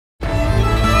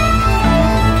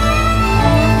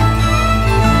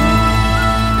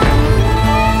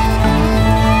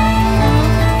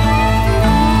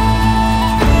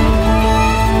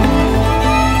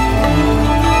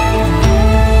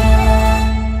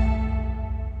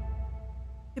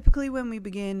typically when we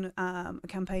begin a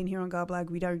campaign here on Garblag,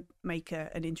 we don't make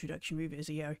an introduction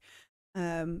revisio.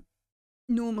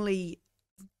 Normally,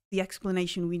 the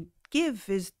explanation we give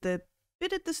is the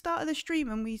bit at the start of the stream,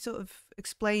 and we sort of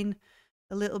explain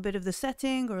a little bit of the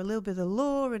setting or a little bit of the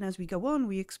lore, and as we go on,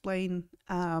 we explain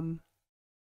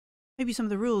maybe some of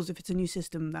the rules if it's a new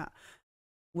system that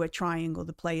we're trying or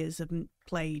the players haven't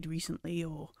played recently,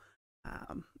 or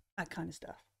that kind of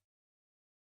stuff.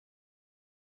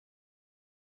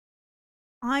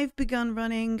 I've begun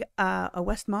running a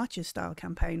West Marches style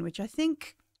campaign, which I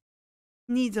think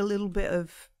needs a little bit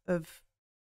of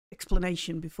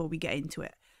explanation before we get into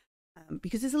it,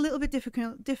 because it's a little bit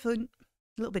difficult,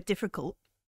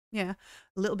 yeah,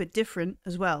 a little bit different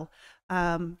as well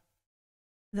than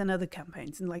other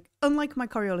campaigns. And like, unlike my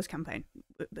Coriolis campaign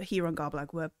here on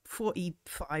Garblag, we're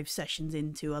 45 sessions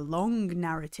into a long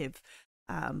narrative.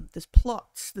 There's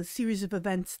plots, the series of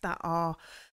events that are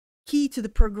key to the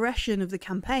progression of the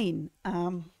campaign.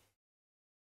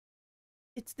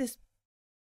 It's this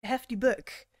hefty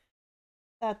book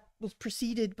that was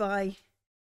preceded by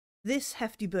this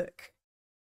hefty book,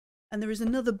 and there is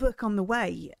another book on the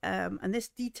way, and this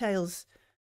details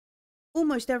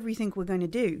almost everything we're going to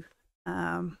do.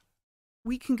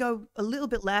 We can go a little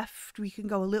bit left, we can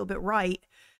go a little bit right,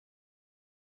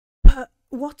 but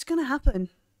what's going to happen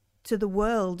to the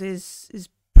world is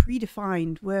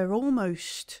predefined. We're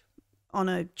almost on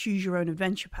a choose your own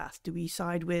adventure path. Do we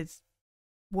side with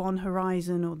one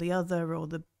horizon or the other, or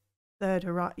the third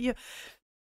horizon? Yeah.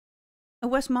 A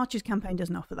West Marches campaign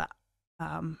doesn't offer that.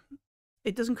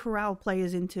 It doesn't corral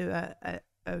players into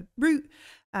a route,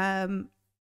 and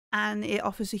it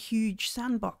offers a huge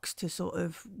sandbox to sort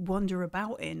of wander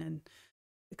about in and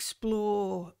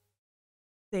explore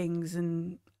things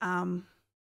and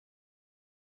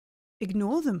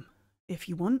ignore them if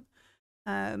you want.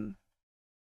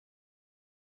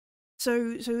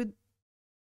 So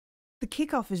the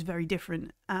kickoff is very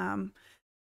different.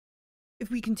 If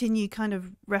we continue kind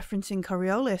of referencing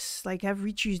Coriolis, like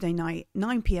every Tuesday night,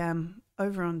 9 p.m.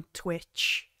 over on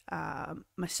Twitch,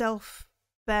 myself,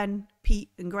 Ben,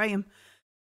 Pete, and Graham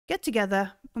get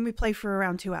together and we play for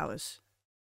around 2 hours.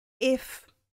 If,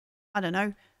 I don't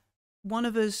know, one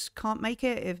of us can't make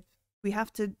it, if we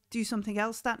have to do something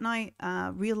else that night,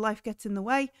 real life gets in the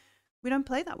way, we don't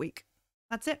play that week.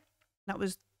 That's it. That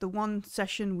was the one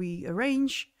session we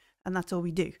arrange, and that's all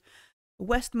we do. The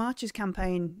West Marches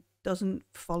campaign doesn't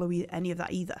follow any of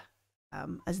that either.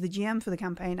 As the GM for the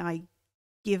campaign, I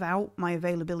give out my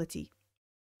availability.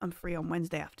 I'm free on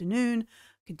Wednesday afternoon.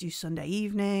 I could do Sunday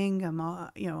evening.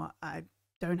 I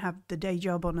don't have the day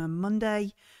job on a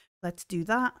Monday. Let's do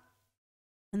that.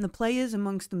 And the players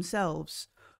amongst themselves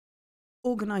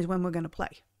organize when we're going to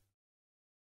play.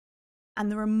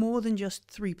 And there are more than just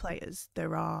 3 players.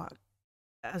 There are,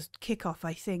 as kickoff,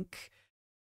 I think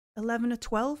 11 or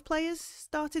 12 players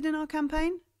started in our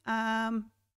campaign.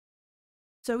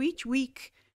 So each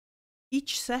week,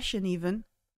 each session even,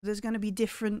 there's going to be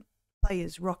different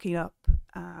players rocking up.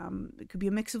 It could be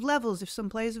a mix of levels if some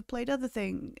players have played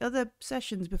other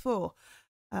sessions before.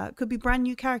 It could be brand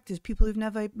new characters, people who've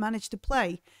never managed to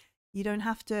play. You don't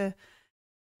have to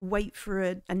wait for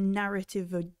a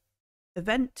narrative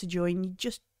event to join. You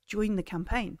just join the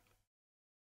campaign.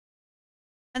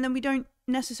 And then we don't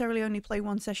necessarily only play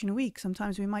 1 session a week.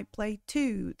 Sometimes we might play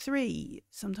 2, 3.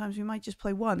 Sometimes we might just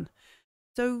play 1.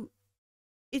 So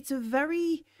it's a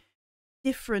very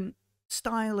different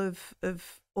style of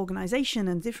organization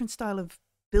and different style of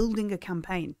building a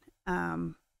campaign.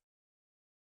 And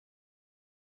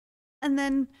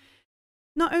then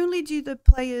not only do the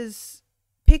players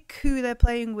pick who they're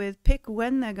playing with, pick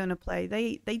when they're going to play,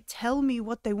 they tell me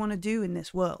what they want to do in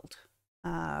this world.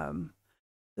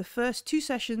 The first 2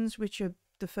 sessions, which are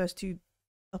the first 2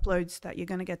 uploads that you're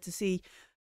going to get to see,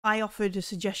 I offered a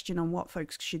suggestion on what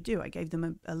folks should do. I gave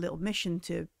them a little mission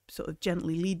to sort of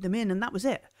gently lead them in, and that was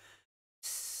it.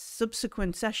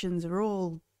 Subsequent sessions are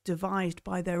all devised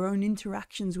by their own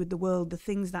interactions with the world, the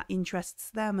things that interests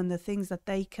them and the things that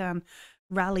they can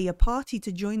rally a party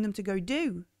to join them to go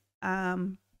do.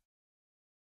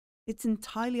 It's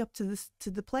entirely up to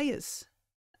the players.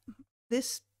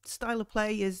 This style of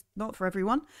play is not for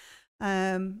everyone.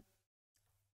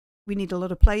 We need a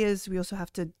lot of players. We also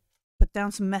have to put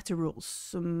down some meta rules,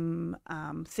 some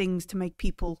things to make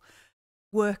people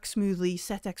work smoothly,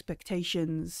 set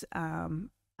expectations, and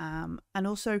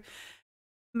also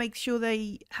make sure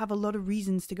they have a lot of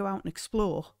reasons to go out and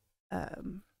explore.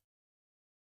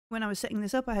 When I was setting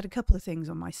this up, I had a couple of things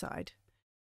on my side.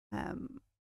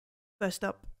 First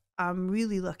up, I'm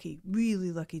really lucky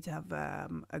to have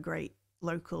a great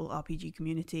local RPG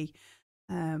community.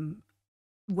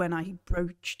 when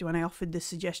I offered this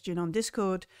suggestion on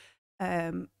Discord,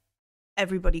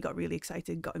 everybody got really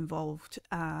excited, got involved.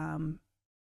 A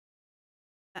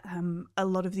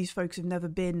lot of these folks have never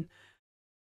been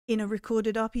in a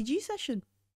recorded RPG session.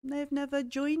 They've never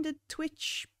joined a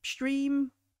Twitch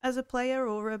stream as a player,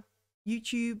 or a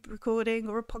YouTube recording,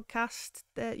 or a podcast.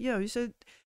 So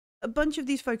a bunch of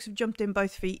these folks have jumped in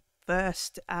both feet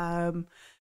first.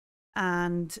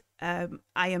 And I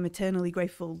am eternally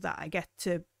grateful that I get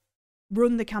to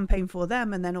run the campaign for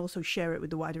them and then also share it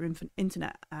with the wider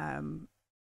internet. And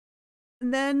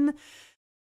then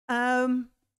I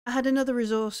had another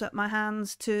resource at my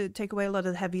hands to take away a lot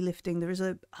of the heavy lifting. There is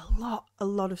a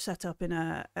lot of setup in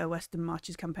a Western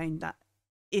Marches campaign that,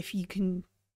 if you can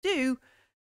do,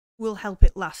 will help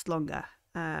it last longer.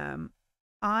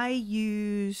 I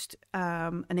used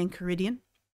an Enchiridion.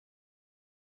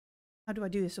 How do I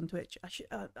do this on Twitch?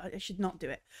 I should not do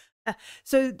it.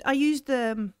 So I used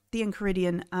the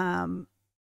Enchiridion.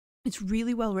 It's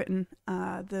really well written.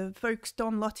 The folks,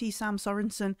 Don Lottie, Sam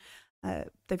Sorensen,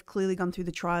 they've clearly gone through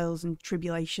the trials and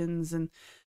tribulations and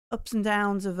ups and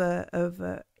downs of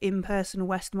a in-person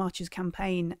West Marches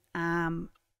campaign. And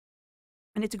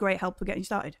it's a great help for getting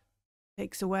started.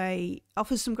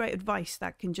 Offers some great advice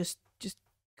that can just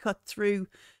cut through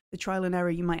the trial and error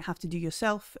you might have to do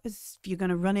yourself as if you're going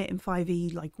to run it in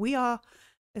 5e like we are.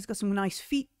 It's got some nice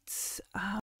feats,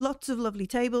 lots of lovely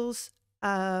tables,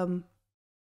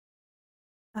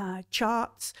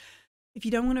 charts. If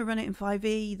you don't want to run it in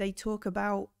 5e, they talk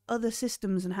about other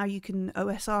systems and how you can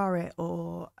OSR it,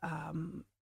 or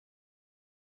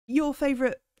your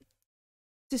favorite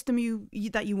system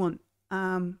that you want.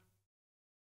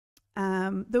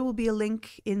 There will be a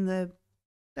link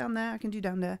down there. I can do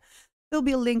down there. There'll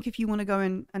be a link if you want to go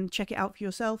and check it out for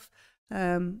yourself.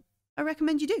 I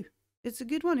recommend you do. It's a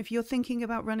good one if you're thinking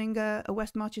about running a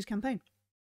West Marches campaign.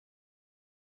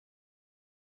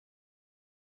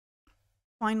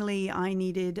 Finally, I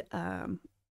needed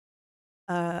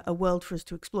a world for us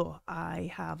to explore.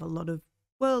 I have a lot of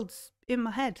worlds in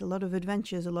my head, a lot of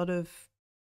adventures, a lot of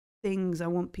things I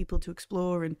want people to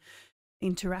explore and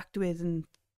interact with and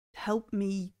help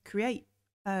me create.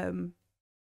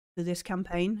 For this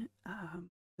campaign,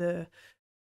 the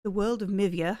world of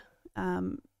Mivia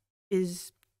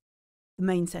is the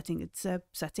main setting. It's a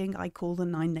setting I call the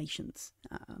Nine Nations.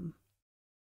 And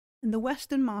the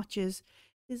Western Marches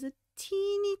is a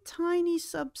teeny tiny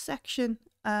subsection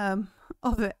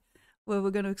of it, where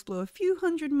we're going to explore a few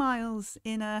hundred miles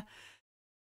in a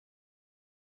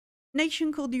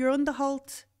nation called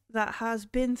Journdaholt that has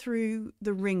been through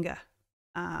the ringer.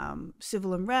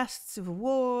 Civil unrest, civil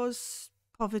wars,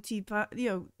 poverty,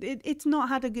 it's not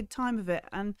had a good time of it.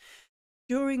 And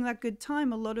during that good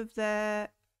time, a lot of their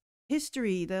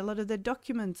history, a lot of their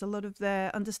documents, a lot of their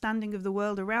understanding of the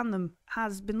world around them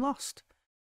has been lost.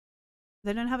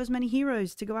 They don't have as many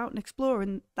heroes to go out and explore,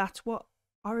 and that's what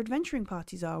our adventuring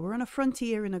parties are. We're on a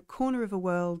frontier in a corner of a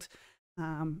world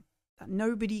that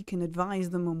nobody can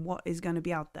advise them on what is going to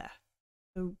be out there.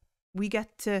 So we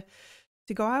get to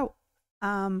go out.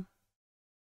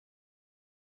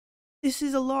 This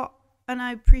is a lot, and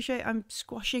I appreciate I'm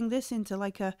squashing this into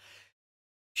like a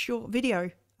short video,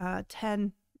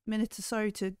 10 minutes or so,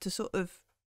 to sort of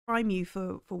prime you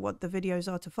for what the videos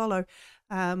are to follow.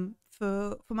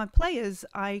 For my players,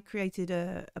 I created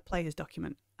a player's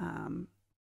document.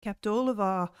 Kept all of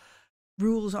our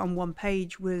rules on one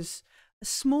page. Was a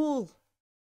small,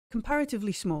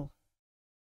 comparatively small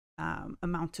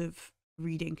amount of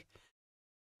reading.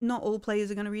 Not all players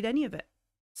are going to read any of it.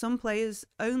 Some players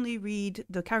only read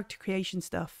the character creation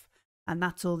stuff, and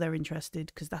that's all they're interested,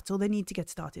 because that's all they need to get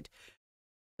started.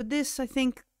 But this, I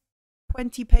think,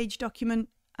 20-page document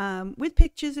with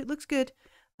pictures, it looks good,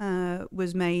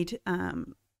 was made.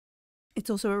 It's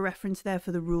also a reference there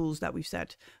for the rules that we've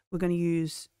said. We're going to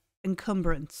use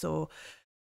encumbrance, or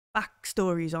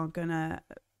backstories aren't going to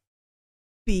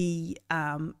be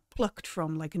plucked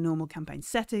from like a normal campaign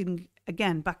setting.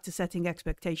 Again, back to setting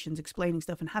expectations, explaining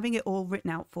stuff, and having it all written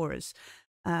out for us.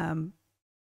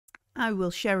 I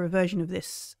will share a version of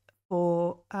this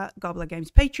for Gobbler Games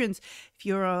patrons. If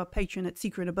you're a patron at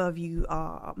Secret and Above, you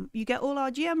get all our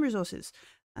GM resources.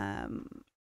 And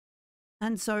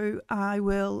so I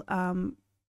will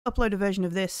upload a version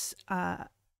of this to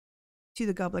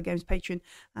the Gobbler Games patron.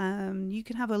 You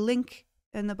can have a link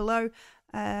in the below,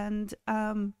 and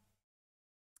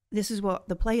this is what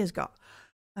the players got.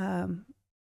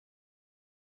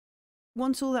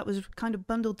 Once all that was kind of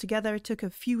bundled together, it took a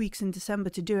few weeks in December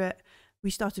to do it. We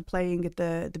started playing at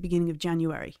the beginning of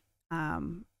January.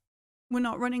 We're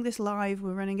not running this live.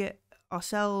 We're running it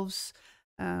ourselves,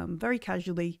 very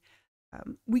casually.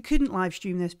 We couldn't live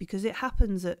stream this because it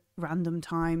happens at random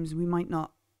times. We might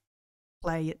not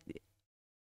play it,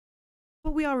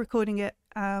 but we are recording it.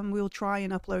 We'll try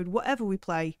and upload whatever we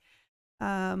play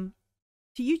to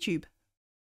YouTube.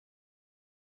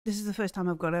 This is the first time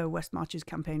I've got a West Marches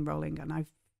campaign rolling, and I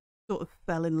sort of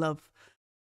fell in love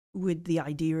with the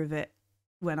idea of it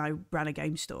when I ran a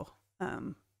game store.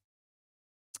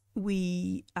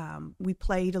 We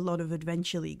played a lot of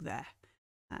Adventure League there.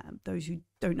 Those who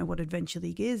don't know what Adventure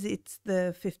League is, it's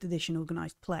the 5th edition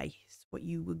organised play. It's what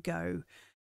you would go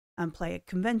and play at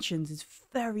conventions. It's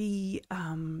very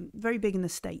big in the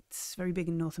States, very big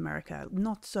in North America,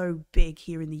 not so big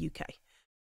here in the UK.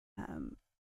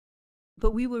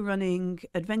 But we were running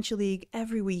Adventure League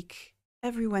every week,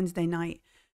 every Wednesday night,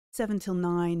 7 till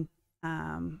 9,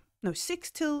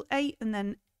 6 till 8, and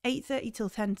then 8:30 till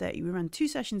 10:30. We ran 2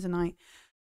 sessions a night.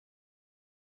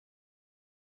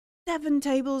 7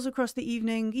 tables across the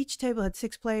evening. Each table had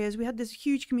 6 players. We had this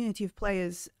huge community of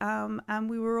players, and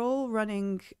we were all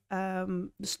running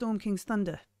the Storm King's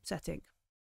Thunder setting.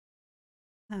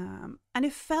 And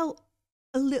it felt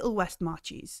a little West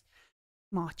Marches.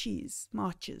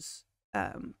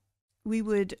 We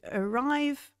would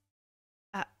arrive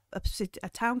at a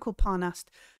town called Parnast,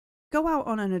 go out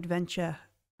on an adventure,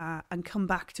 and come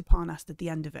back to Parnast at the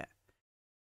end of it.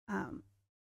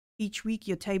 Each week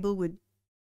your table would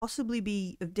possibly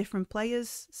be of different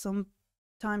players.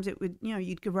 Sometimes it would,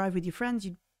 you'd arrive with your friends,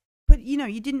 but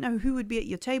you didn't know who would be at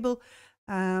your table.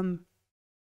 But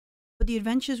the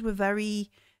adventures were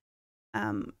very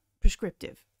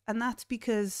prescriptive, and that's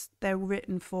because they're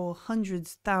written for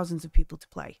hundreds, thousands of people to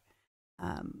play.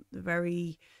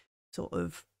 Very sort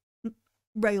of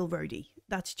railroady.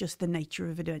 That's just the nature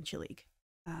of Adventure League.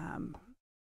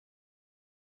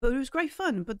 But it was great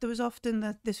fun. But there was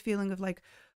often this feeling of like,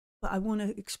 but I want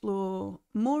to explore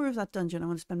more of that dungeon. I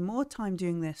want to spend more time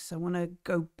doing this. I want to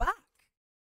go back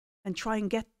and try and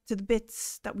get to the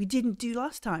bits that we didn't do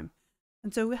last time.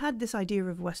 And so we had this idea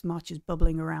of West Marches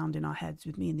bubbling around in our heads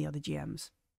with me and the other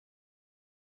GMs.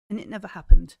 And it never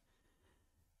happened.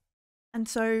 And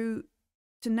so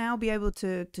to now be able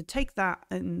to take that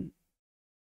and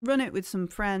run it with some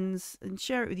friends and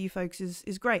share it with you folks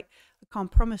is great. I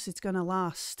can't promise it's going to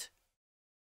last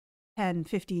 10,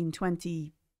 15,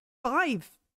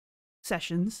 25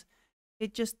 sessions.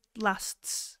 It just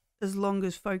lasts as long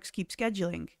as folks keep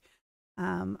scheduling.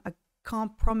 I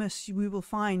can't promise we will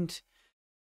find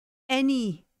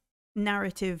any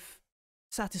narrative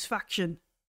satisfaction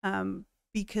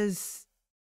because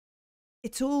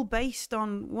it's all based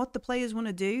on what the players want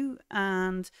to do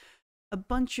and a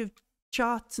bunch of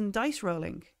charts and dice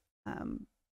rolling.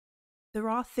 There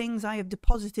are things I have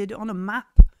deposited on a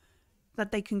map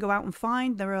that they can go out and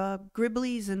find. There are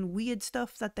gribblies and weird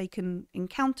stuff that they can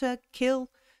encounter, kill,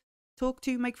 talk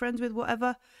to, make friends with,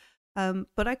 whatever.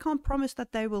 But I can't promise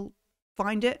that they will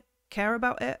find it, care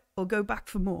about it, or go back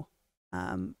for more.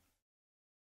 But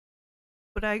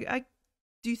I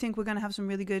do think we're going to have some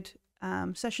really good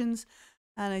sessions,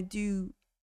 and I do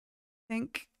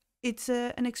think it's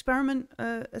an experiment,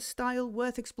 a style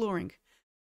worth exploring.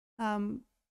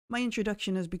 My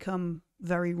introduction has become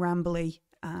very rambly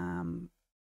and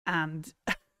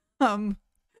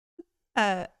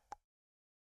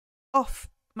off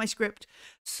my script.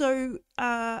 So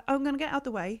I'm going to get out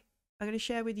the way. I'm going to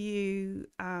share with you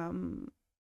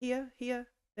here,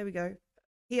 there we go.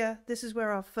 Here, this is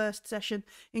where our first session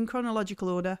in chronological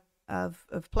order of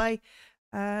play.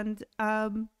 And I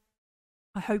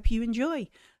hope you enjoy.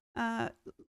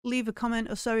 Leave a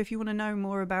comment or so if you want to know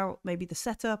more about maybe the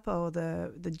setup or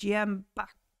the GM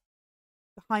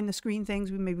behind the screen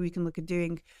things. Maybe we can look at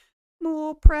doing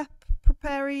more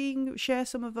preparing, share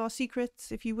some of our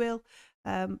secrets, if you will.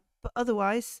 But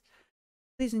otherwise,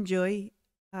 please enjoy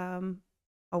our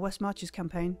West Marches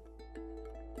campaign.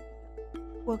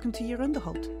 Welcome to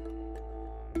Journdaholt.